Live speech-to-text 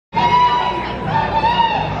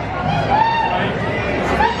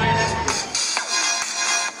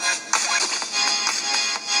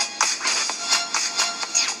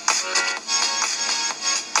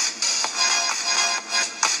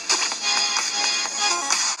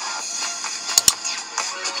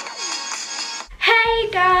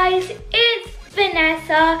it's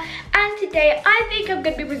Vanessa, and today I think I'm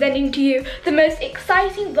going to be presenting to you the most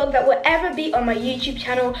exciting vlog that will ever be on my YouTube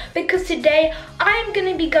channel, because today I'm going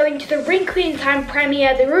to be going to the Wrinkle In Time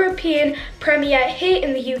premiere, the European premiere here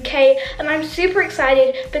in the UK, and I'm super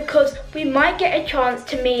excited because we might get a chance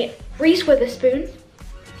to meet Reese Witherspoon,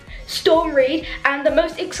 Storm Reid, and the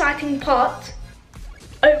most exciting part,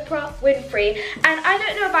 Oprah Winfrey. And I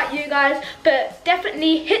don't know about you guys, but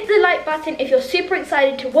definitely hit the like button if you're super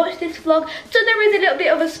excited to watch this vlog. So there is a little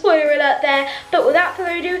bit of a spoiler alert there, but without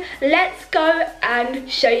further ado, let's go and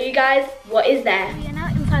show you guys what is there. We are now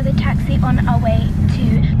inside the taxi on our way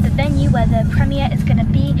to the venue where the premiere is going to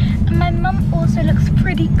be, and my mum also looks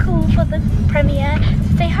pretty cool for the premiere.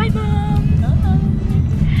 Say hi, Mum.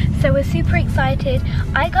 So we're super excited.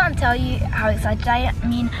 I can't tell you how excited I am. I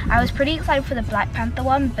mean, I was pretty excited for the Black Panther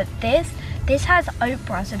one, but this has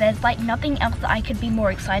Oprah, so there's like nothing else that I could be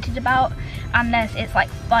more excited about, unless it's like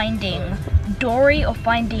Finding Dory or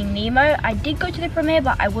Finding Nemo. I did go to the premiere,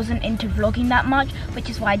 but I wasn't into vlogging that much, which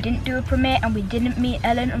is why I didn't do a premiere, and we didn't meet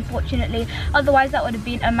Ellen, unfortunately. Otherwise, that would have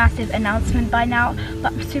been a massive announcement by now.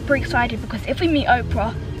 But I'm super excited because if we meet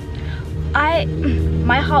Oprah,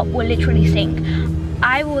 my heart will literally sink.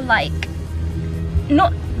 I will like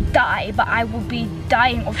not die, but I will be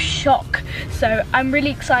dying of shock. So I'm really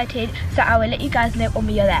excited, so I will let you guys know when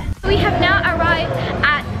we are there. We have now arrived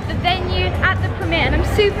at the venue, at the premiere, and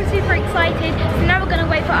I'm super excited. So now we're going to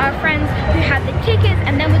wait for our friends who have the tickets,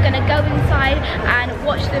 and then we're going to go inside and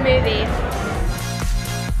watch the movie.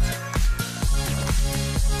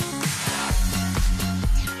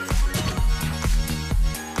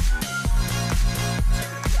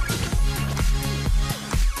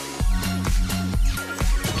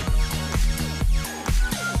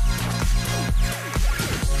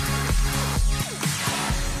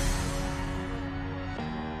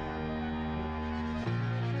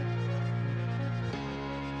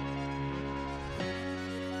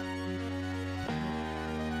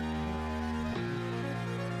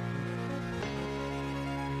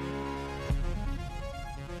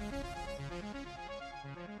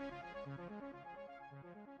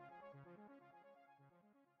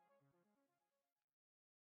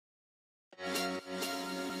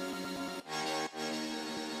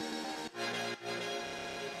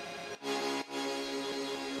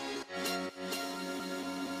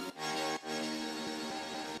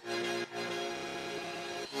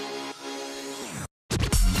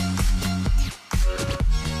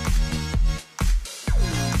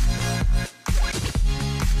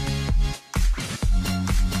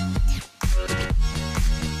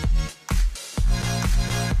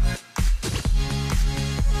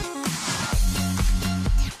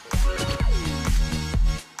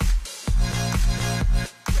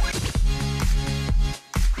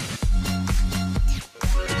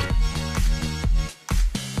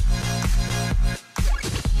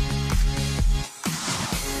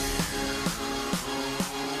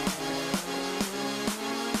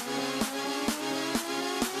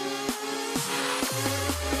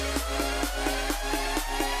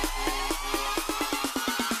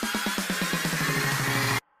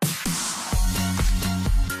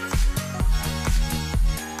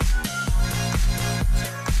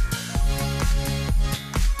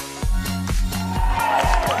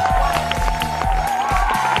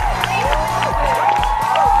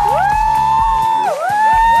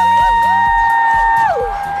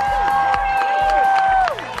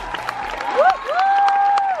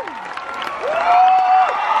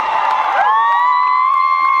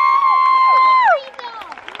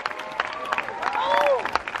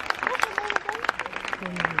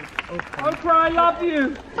 Oprah, I love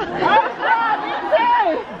you.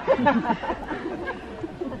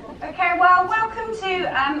 Okay, well, welcome to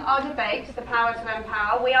our debate, The Power to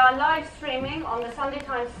Empower. We are live streaming on the Sunday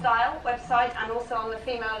Times Style website and also on the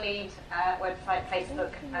Female Lead website,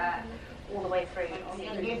 Facebook, all the way through.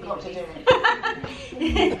 You've got to do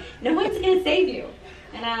it. No one's going to save you.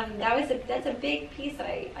 And that's a big piece that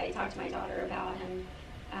I talked to my daughter about,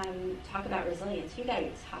 and talk about resilience. You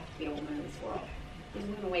guys have to be a woman in this world. These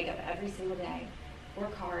women wake up every single day,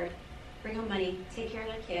 work hard, bring home money, take care of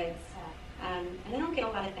their kids, and they don't get a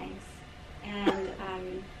lot of thanks.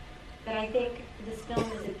 And but I think this film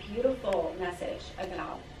is a beautiful message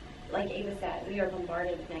about, like Ava said, we are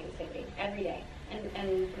bombarded with negativity every day, and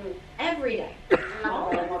every day.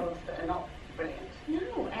 Not role models that are not brilliant.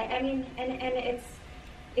 No, I mean, and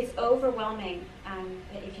it's overwhelming.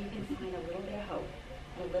 But if you can find a little bit of hope,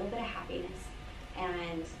 and a little bit of happiness,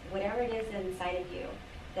 and whatever it is inside of you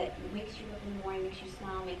that makes you look in the morning, makes you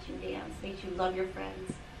smile, makes you dance, makes you love your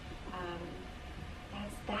friends,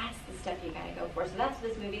 that's the stuff you gotta go for. So that's what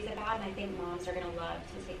this movie's about, and I think moms are gonna love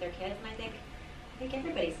to take their kids, and I think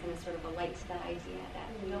everybody's gonna sort of relate to that idea that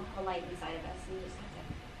we all have a light inside of us, and we just have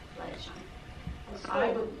to let it shine.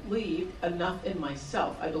 I believed enough in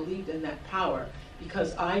myself. I believed in that power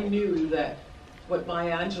because I knew that what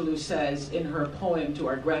Maya Angelou says in her poem to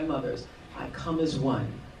our grandmothers, I come as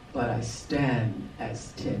one, but I stand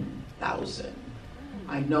as 10,000.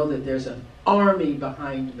 I know that there's an army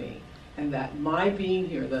behind me, and that my being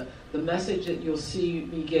here, the message that you'll see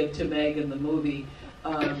me give to Meg in the movie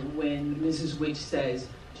when Mrs. Witch says,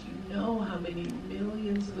 do you know how many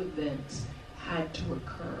millions of events had to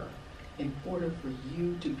occur in order for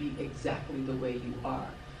you to be exactly the way you are?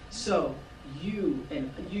 So you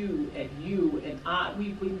and you and you and I,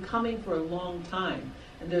 we've been coming for a long time,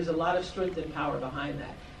 and there's a lot of strength and power behind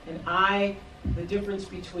that. And the difference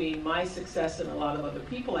between my success and a lot of other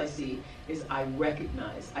people I see is I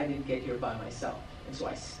recognize I didn't get here by myself. And so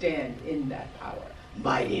I stand in that power.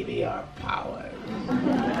 Mighty be our power.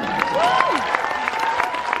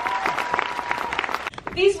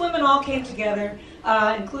 These women all came together,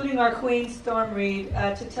 including our queen, Storm Reed,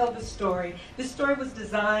 to tell this story. This story was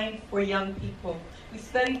designed for young people. We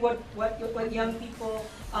studied what young people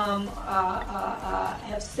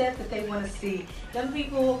have said that they want to see. Young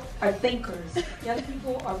people are thinkers. Young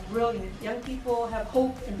people are brilliant. Young people have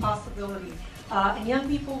hope and possibility. And young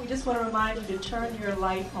people, we just want to remind you to turn your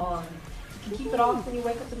light on. You can keep it off when you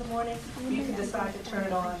wake up in the morning, or you can decide to turn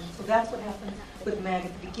it on. So that's what happened with Meg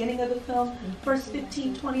at the beginning of the film. First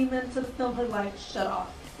 15, 20 minutes of the film, her light shut off.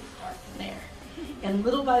 It starts from there. And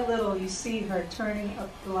little by little, you see her turning up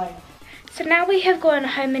the light. So now we have gone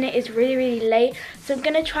home and it is really, really late. So I'm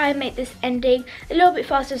going to try and make this ending a little bit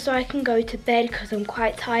faster so I can go to bed because I'm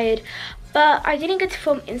quite tired. But I didn't get to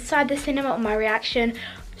film inside the cinema on my reaction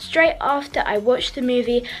straight after I watched the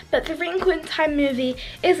movie, but the Wrinkle in Time movie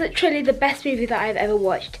is literally the best movie that I've ever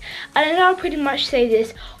watched. And I know I pretty much say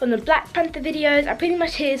this on the Black Panther videos, I pretty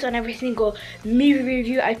much say this on every single movie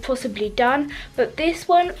review I've possibly done, but this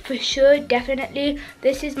one for sure, definitely,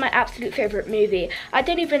 this is my absolute favourite movie. I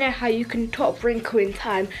don't even know how you can top Wrinkle in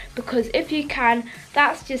Time, because if you can,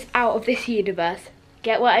 that's just out of this universe.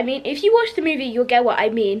 Get what I mean? If you watch the movie, you'll get what I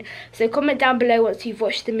mean. So comment down below once you've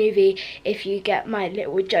watched the movie if you get my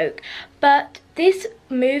little joke. But this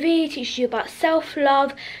movie teaches you about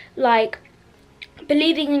self-love, like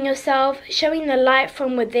believing in yourself, showing the light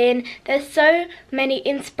from within. There's so many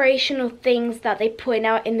inspirational things that they point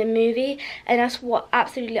out in the movie, and that's what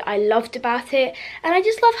absolutely I loved about it. And I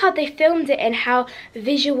just love how they filmed it and how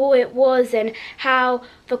visual it was and how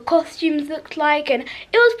the costumes looked like, and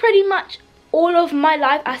it was pretty much all of my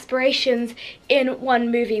life aspirations in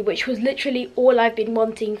one movie, which was literally all I've been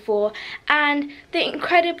wanting for. And the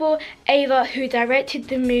incredible Ava, who directed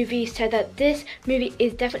the movie, said that this movie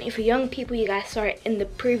is definitely for young people. You guys saw it in the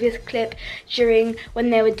previous clip during when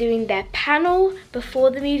they were doing their panel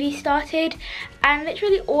before the movie started. And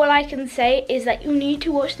literally all I can say is that you need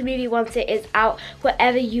to watch the movie once it is out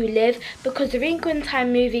wherever you live, because the Wrinkle in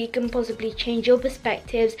Time movie can possibly change your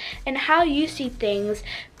perspectives and how you see things.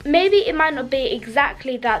 Maybe it might not be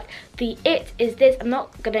exactly that the it is this, I'm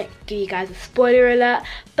not gonna give you guys a spoiler alert,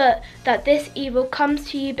 but that this evil comes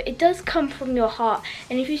to you, but it does come from your heart.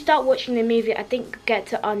 And if you start watching the movie, I think you get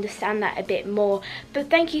to understand that a bit more. But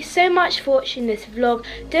thank you so much for watching this vlog.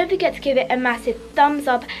 Don't forget to give it a massive thumbs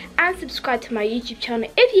up and subscribe to my YouTube channel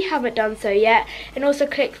if you haven't done so yet, and also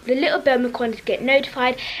click the little bell icon to get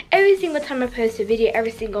notified every single time I post a video,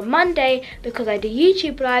 every single Monday, because I do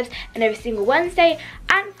YouTube lives, and every single Wednesday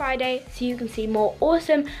and Friday, so you can see more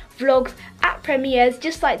awesome vlogs at premieres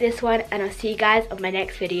just like this one. And I'll see you guys on my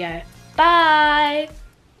next video. Bye!